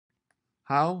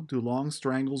How do long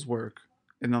strangles work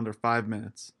in under 5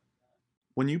 minutes?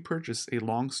 When you purchase a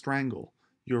long strangle,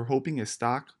 you're hoping a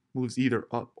stock moves either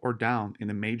up or down in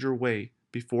a major way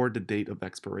before the date of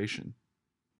expiration.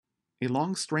 A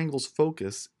long strangle's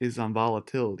focus is on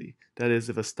volatility, that is,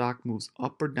 if a stock moves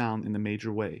up or down in a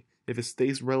major way. If it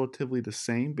stays relatively the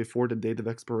same before the date of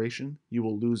expiration, you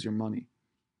will lose your money.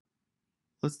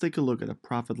 Let's take a look at a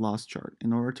profit-loss chart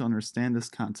in order to understand this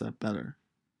concept better.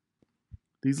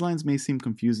 These lines may seem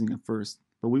confusing at first,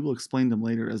 but we will explain them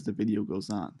later as the video goes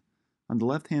on. On the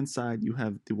left-hand side, you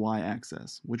have the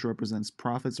y-axis, which represents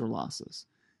profits or losses.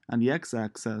 On the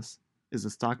x-axis is the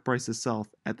stock price itself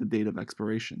at the date of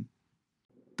expiration.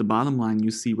 The bottom line you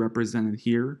see represented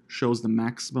here shows the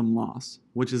maximum loss,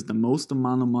 which is the most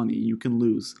amount of money you can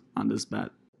lose on this bet.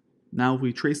 Now if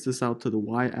we trace this out to the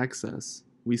y-axis,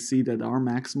 we see that our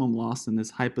maximum loss in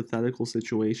this hypothetical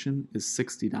situation is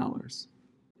 $60.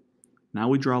 Now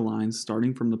we draw lines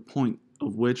starting from the point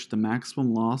of which the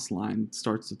maximum loss line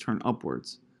starts to turn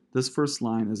upwards. This first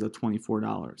line is at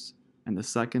 $24 and the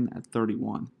second at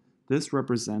 $31. This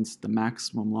represents the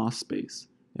maximum loss space.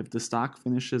 If the stock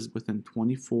finishes within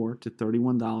 $24 to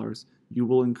 $31, you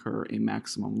will incur a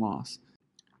maximum loss.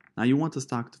 Now you want the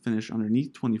stock to finish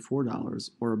underneath $24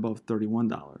 or above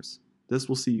 $31. This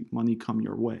will see money come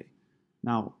your way.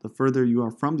 Now, the further you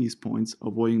are from these points,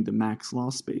 avoiding the max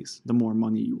loss space, the more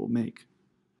money you will make.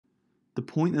 The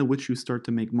point at which you start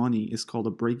to make money is called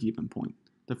a break-even point.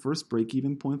 The first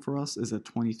break-even point for us is at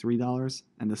 $23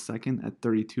 and the second at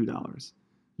 $32.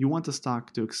 You want the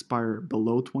stock to expire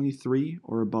below 23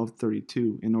 or above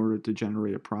 32 in order to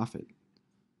generate a profit.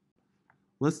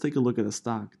 Let's take a look at a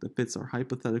stock that fits our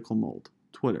hypothetical mold,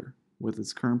 Twitter, with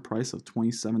its current price of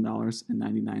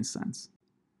 $27.99.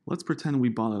 Let's pretend we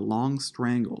bought a long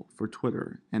strangle for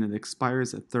Twitter and it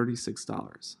expires at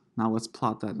 $36. Now let's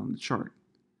plot that on the chart.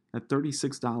 At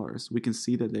 $36, we can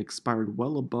see that it expired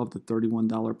well above the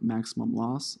 $31 maximum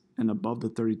loss and above the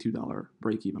 $32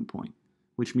 break-even point,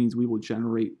 which means we will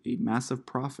generate a massive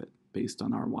profit based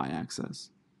on our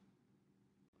y-axis.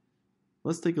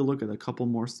 Let's take a look at a couple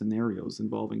more scenarios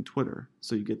involving Twitter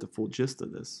so you get the full gist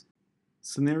of this.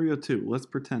 Scenario 2, let's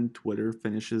pretend Twitter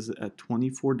finishes at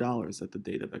 $24 at the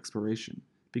date of expiration.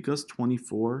 Because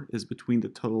 24 is between the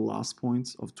total loss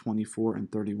points of 24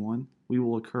 and 31, we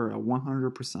will incur a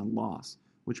 100% loss,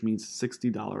 which means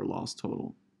 $60 loss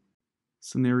total.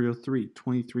 Scenario 3,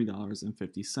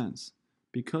 $23.50.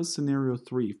 Because Scenario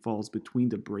 3 falls between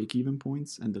the break-even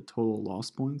points and the total loss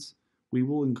points, we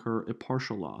will incur a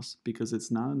partial loss because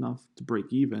it's not enough to break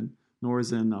even, nor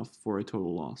is it enough for a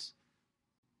total loss.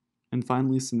 And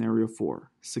finally, Scenario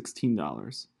 4,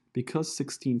 $16. Because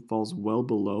 16 falls well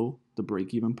below the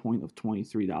break-even point of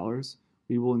 $23,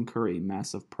 we will incur a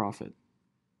massive profit.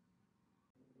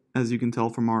 As you can tell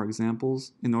from our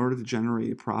examples, in order to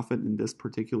generate a profit in this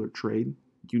particular trade,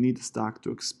 you need the stock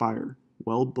to expire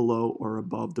well below or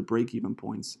above the break-even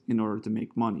points in order to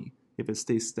make money. If it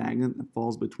stays stagnant and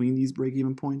falls between these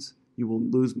break-even points, you will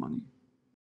lose money.